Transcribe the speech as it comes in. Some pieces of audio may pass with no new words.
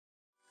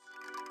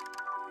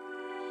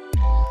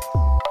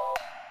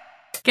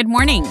Good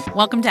morning.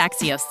 Welcome to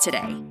Axios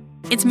Today.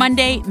 It's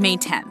Monday, May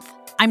 10th.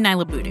 I'm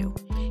Nyla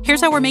Boodoo. Here's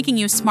how we're making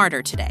you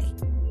smarter today.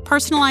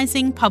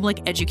 Personalizing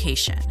public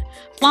education,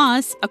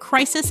 plus a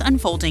crisis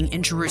unfolding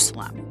in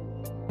Jerusalem.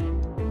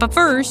 But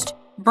first,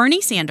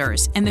 Bernie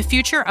Sanders and the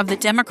future of the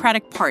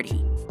Democratic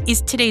Party is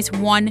today's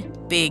one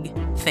big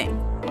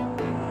thing.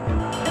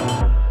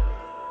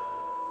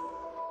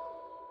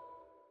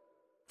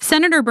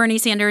 Senator Bernie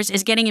Sanders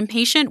is getting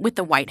impatient with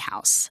the White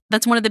House.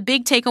 That's one of the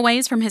big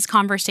takeaways from his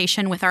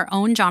conversation with our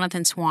own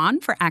Jonathan Swan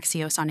for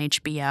Axios on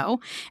HBO.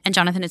 And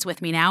Jonathan is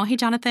with me now. Hey,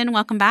 Jonathan,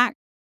 welcome back.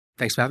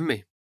 Thanks for having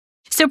me.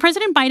 So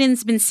President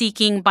Biden's been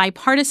seeking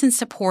bipartisan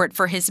support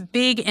for his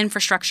big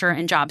infrastructure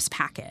and jobs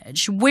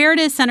package. Where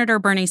does Senator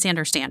Bernie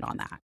Sanders stand on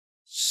that?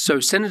 So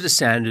Senator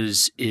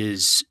Sanders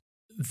is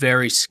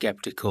very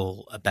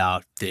skeptical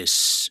about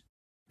this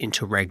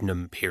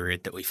interregnum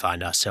period that we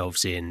find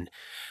ourselves in,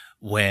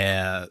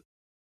 where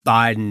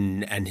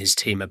Biden and his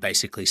team are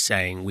basically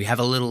saying, we have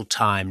a little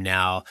time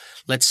now.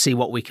 Let's see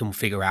what we can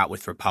figure out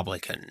with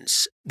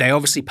Republicans. They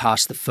obviously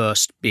passed the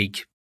first big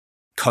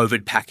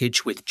COVID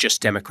package with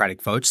just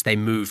Democratic votes. They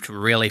moved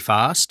really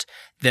fast.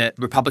 The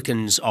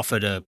Republicans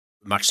offered a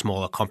much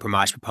smaller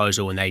compromise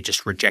proposal and they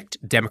just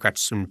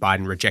Democrats and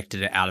Biden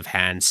rejected it out of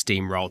hand,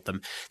 steamrolled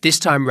them. This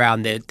time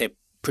around, they're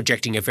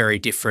projecting a very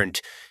different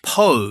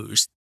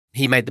pose.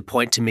 He made the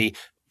point to me,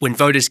 when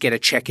voters get a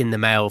check in the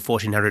mail of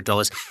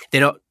 $1,400,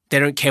 they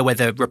don't care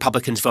whether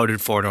Republicans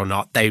voted for it or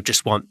not. They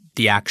just want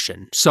the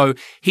action. So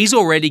he's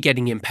already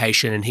getting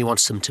impatient and he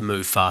wants them to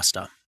move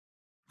faster.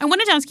 I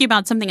wanted to ask you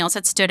about something else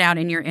that stood out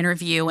in your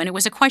interview, and it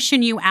was a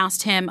question you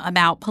asked him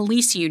about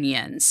police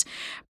unions.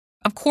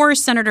 Of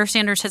course, Senator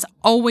Sanders has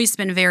always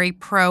been very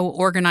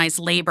pro-organized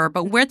labor,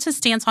 but where's his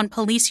stance on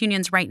police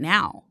unions right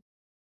now?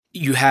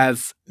 You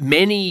have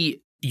many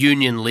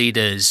union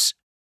leaders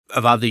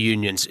of other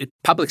unions,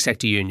 public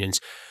sector unions,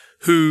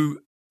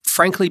 who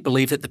frankly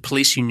believe that the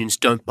police unions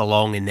don't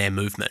belong in their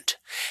movement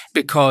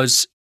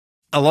because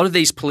a lot of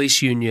these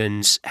police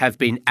unions have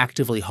been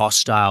actively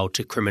hostile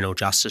to criminal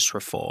justice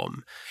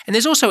reform. And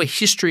there's also a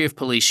history of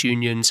police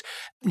unions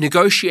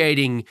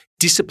negotiating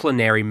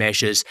disciplinary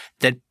measures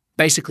that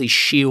basically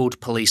shield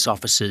police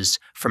officers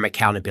from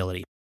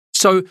accountability.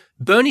 So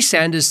Bernie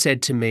Sanders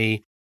said to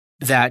me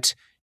that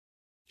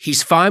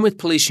he's fine with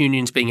police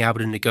unions being able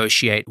to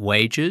negotiate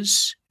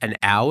wages and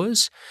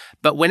hours,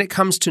 but when it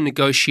comes to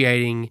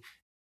negotiating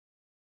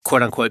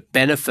quote-unquote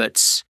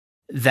benefits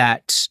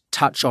that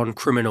touch on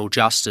criminal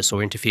justice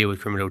or interfere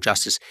with criminal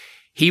justice,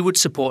 he would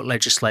support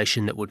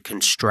legislation that would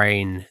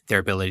constrain their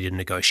ability to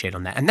negotiate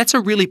on that. And that's a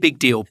really big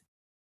deal.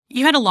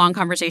 You had a long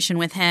conversation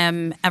with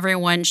him.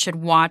 Everyone should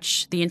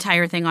watch the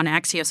entire thing on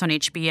Axios on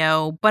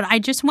HBO. But I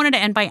just wanted to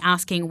end by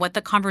asking what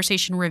the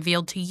conversation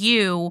revealed to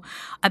you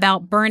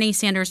about Bernie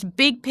Sanders'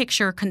 big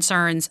picture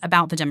concerns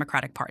about the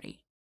Democratic Party.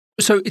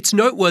 So it's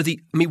noteworthy.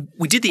 I mean,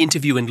 we did the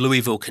interview in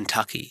Louisville,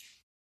 Kentucky,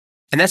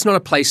 and that's not a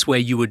place where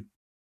you would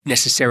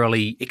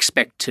necessarily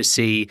expect to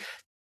see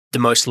the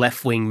most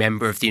left-wing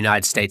member of the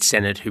United States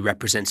Senate who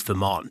represents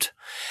Vermont.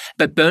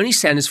 But Bernie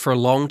Sanders for a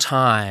long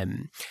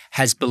time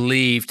has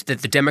believed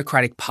that the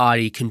Democratic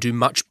Party can do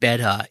much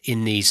better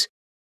in these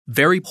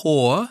very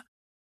poor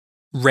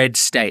red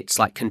states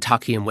like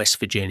Kentucky and West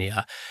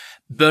Virginia.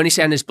 Bernie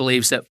Sanders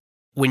believes that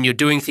when you're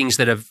doing things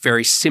that are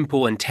very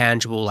simple and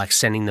tangible, like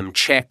sending them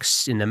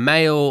checks in the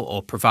mail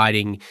or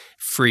providing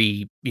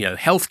free,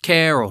 health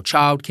care or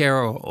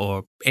childcare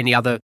or any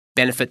other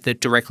benefit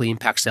that directly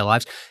impacts their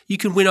lives, you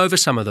can win over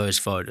some of those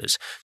voters.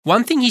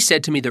 One thing he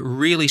said to me that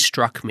really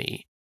struck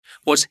me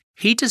was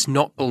he does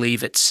not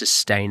believe it's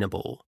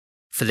sustainable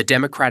for the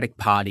Democratic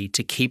Party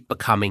to keep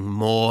becoming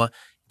more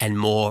and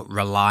more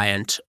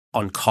reliant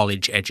on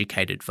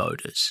college-educated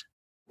voters.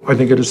 I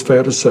think it is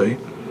fair to say,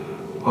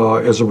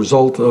 as a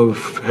result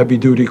of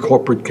heavy-duty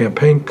corporate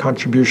campaign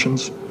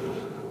contributions,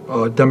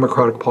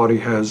 Democratic Party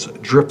has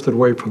drifted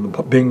away from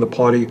being the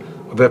party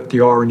of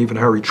FDR and even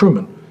Harry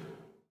Truman.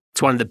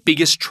 It's one of the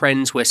biggest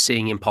trends we're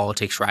seeing in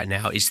politics right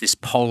now is this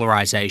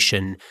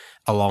polarization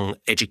along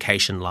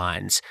education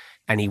lines.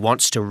 And he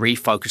wants to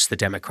refocus the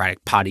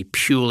Democratic Party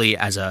purely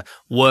as a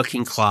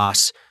working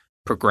class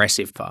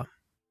progressive party.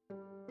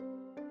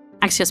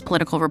 Axios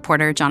political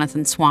reporter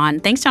Jonathan Swan.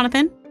 Thanks,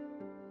 Jonathan.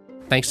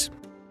 Thanks.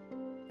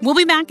 We'll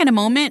be back in a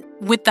moment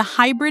with the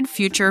hybrid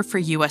future for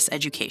U.S.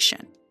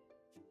 education.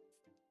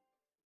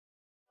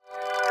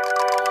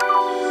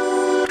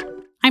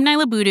 I'm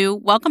Nyla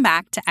Boodoo. Welcome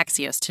back to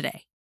Axios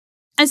Today.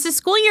 As the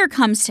school year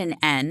comes to an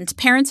end,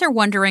 parents are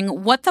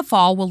wondering what the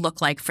fall will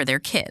look like for their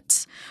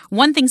kids.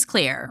 One thing's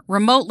clear,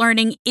 remote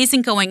learning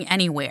isn't going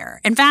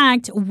anywhere. In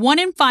fact, 1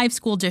 in 5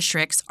 school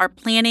districts are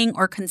planning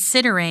or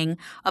considering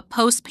a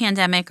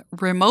post-pandemic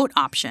remote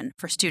option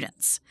for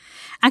students.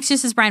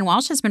 Axios' Brian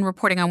Walsh has been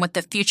reporting on what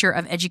the future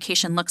of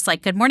education looks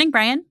like. Good morning,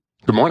 Brian.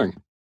 Good morning.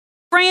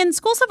 Brian,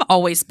 schools have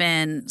always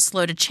been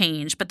slow to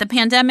change, but the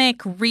pandemic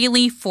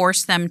really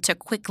forced them to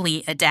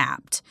quickly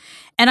adapt.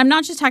 And I'm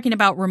not just talking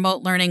about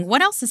remote learning.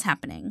 What else is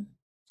happening?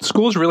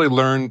 Schools really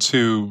learn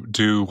to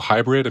do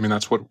hybrid. I mean,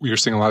 that's what you're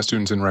seeing a lot of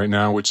students in right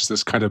now, which is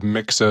this kind of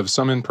mix of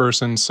some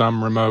in-person,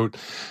 some remote.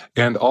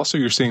 And also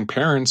you're seeing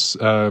parents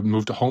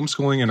move to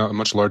homeschooling in a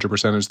much larger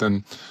percentage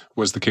than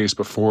was the case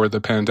before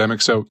the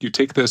pandemic. So you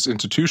take this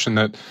institution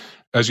that,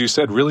 as you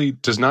said, really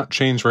does not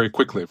change very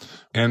quickly.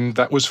 And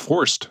that was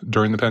forced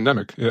during the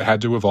pandemic. It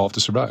had to evolve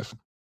to survive.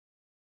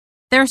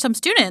 There are some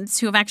students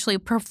who have actually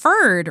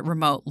preferred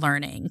remote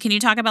learning. Can you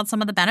talk about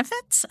some of the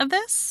benefits of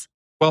this?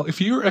 Well,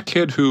 if you're a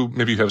kid who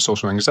maybe you have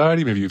social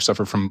anxiety, maybe you've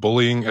suffered from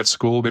bullying at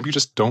school, maybe you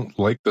just don't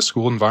like the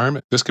school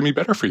environment, this can be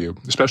better for you,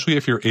 especially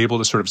if you're able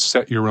to sort of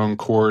set your own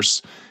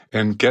course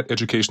and get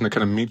education that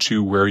kind of meets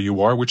you where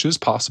you are, which is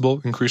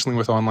possible increasingly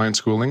with online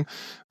schooling.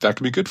 That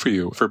can be good for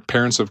you. For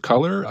parents of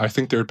color, I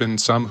think there have been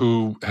some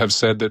who have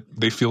said that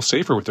they feel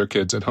safer with their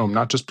kids at home,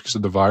 not just because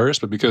of the virus,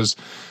 but because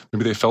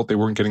maybe they felt they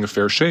weren't getting a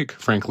fair shake,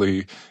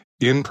 frankly,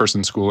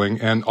 in-person schooling.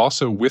 And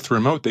also with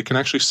remote, they can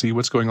actually see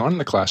what's going on in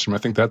the classroom. I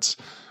think that's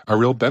a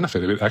real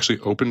benefit. It actually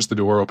opens the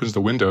door, opens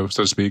the window,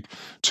 so to speak,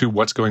 to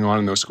what's going on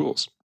in those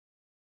schools.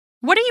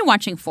 What are you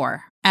watching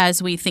for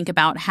as we think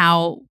about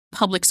how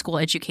public school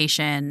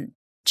education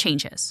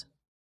changes?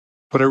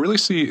 What I really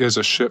see is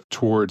a shift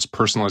towards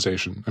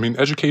personalization. I mean,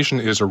 education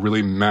is a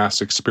really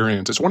mass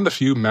experience. It's one of the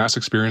few mass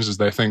experiences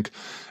that I think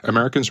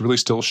Americans really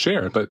still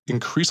share. But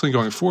increasingly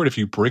going forward, if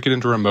you break it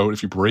into remote,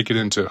 if you break it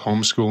into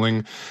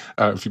homeschooling,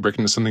 if you break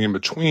it into something in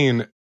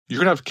between, you're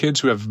going to have kids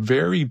who have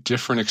very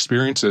different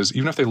experiences,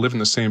 even if they live in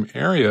the same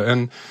area.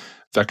 And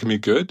that can be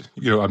good.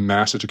 A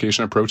mass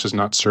education approach has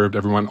not served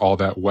everyone all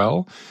that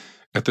well.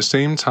 At the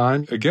same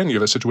time, again, you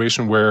have a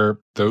situation where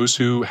those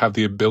who have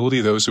the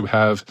ability, those who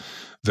have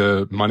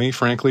the money,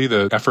 frankly,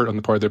 the effort on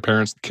the part of their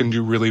parents can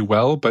do really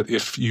well. But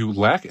if you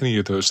lack any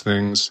of those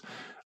things,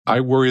 I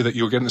worry that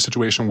you'll get in a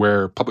situation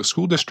where public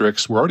school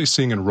districts, we're already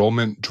seeing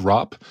enrollment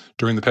drop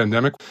during the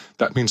pandemic.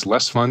 That means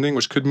less funding,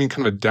 which could mean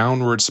kind of a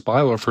downward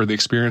spiral for the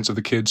experience of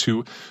the kids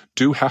who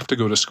do have to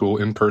go to school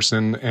in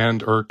person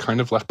and are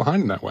kind of left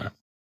behind in that way.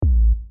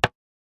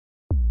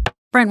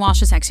 Brian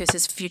Walsh is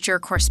Axios' future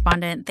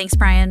correspondent. Thanks,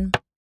 Brian.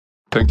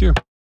 Thank you.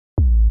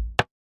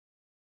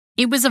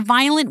 It was a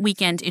violent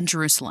weekend in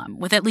Jerusalem,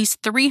 with at least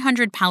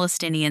 300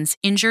 Palestinians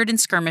injured in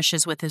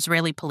skirmishes with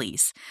Israeli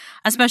police,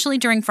 especially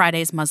during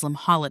Friday's Muslim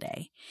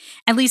holiday.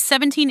 At least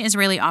 17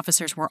 Israeli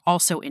officers were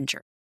also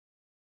injured.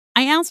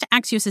 I asked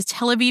Axios'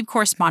 Tel Aviv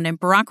correspondent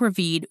Barak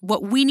Ravid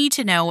what we need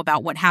to know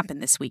about what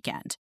happened this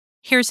weekend.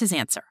 Here's his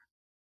answer.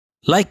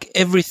 Like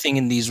everything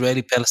in the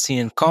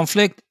Israeli-Palestinian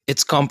conflict,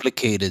 it's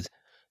complicated.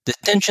 The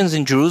tensions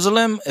in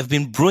Jerusalem have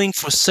been brewing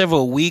for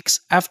several weeks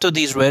after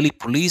the Israeli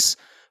police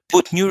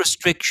put new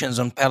restrictions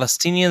on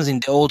Palestinians in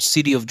the old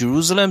city of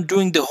Jerusalem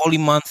during the holy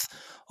month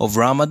of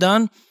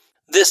Ramadan.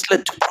 This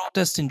led to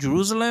protests in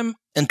Jerusalem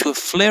and to a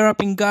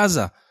flare-up in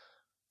Gaza.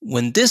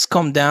 When this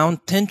calmed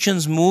down,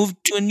 tensions moved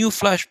to a new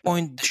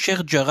flashpoint, the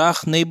Sheikh Jarrah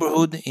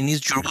neighborhood in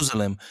East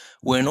Jerusalem,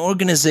 where an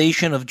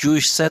organization of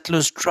Jewish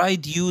settlers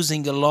tried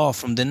using a law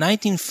from the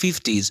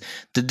 1950s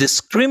that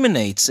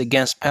discriminates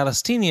against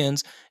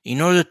Palestinians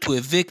in order to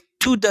evict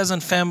 24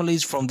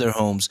 families from their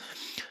homes.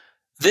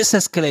 This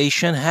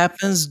escalation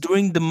happens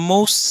during the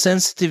most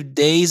sensitive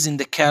days in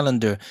the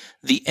calendar,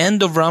 the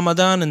end of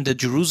Ramadan and the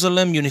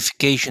Jerusalem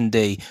Unification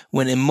Day,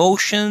 when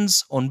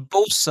emotions on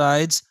both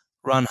sides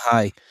run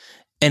high.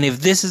 And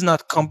if this is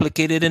not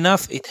complicated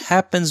enough, it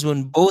happens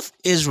when both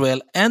Israel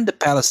and the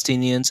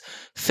Palestinians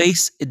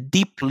face a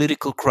deep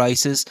political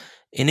crisis.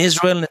 In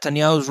Israel,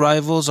 Netanyahu's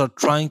rivals are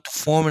trying to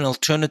form an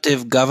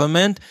alternative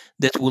government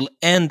that will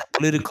end the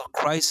political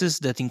crisis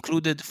that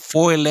included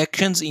 4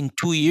 elections in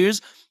 2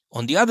 years.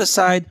 On the other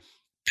side,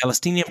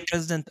 Palestinian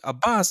President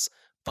Abbas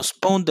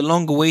postponed the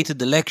long-awaited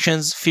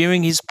elections,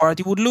 fearing his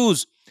party would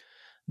lose.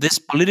 This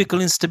political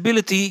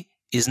instability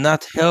is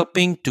not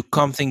helping to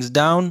calm things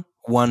down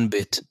one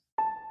bit.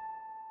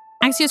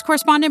 Axios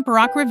correspondent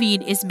Barak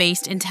Ravid is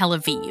based in Tel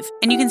Aviv,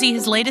 and you can see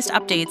his latest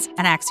updates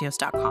at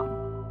Axios.com.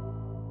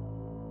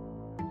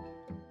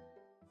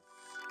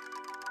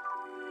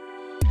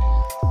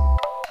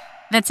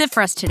 That's it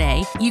for us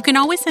today. You can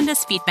always send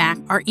us feedback.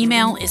 Our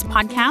email is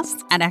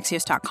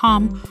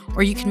podcasts@axios.com,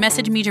 or you can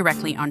message me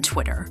directly on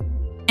Twitter.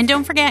 And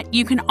don't forget,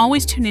 you can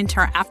always tune into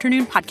our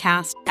afternoon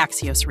podcast,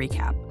 Axios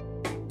Recap.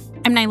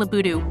 I'm Naila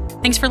Boodoo.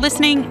 Thanks for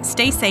listening,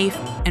 stay safe,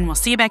 and we'll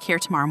see you back here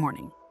tomorrow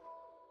morning.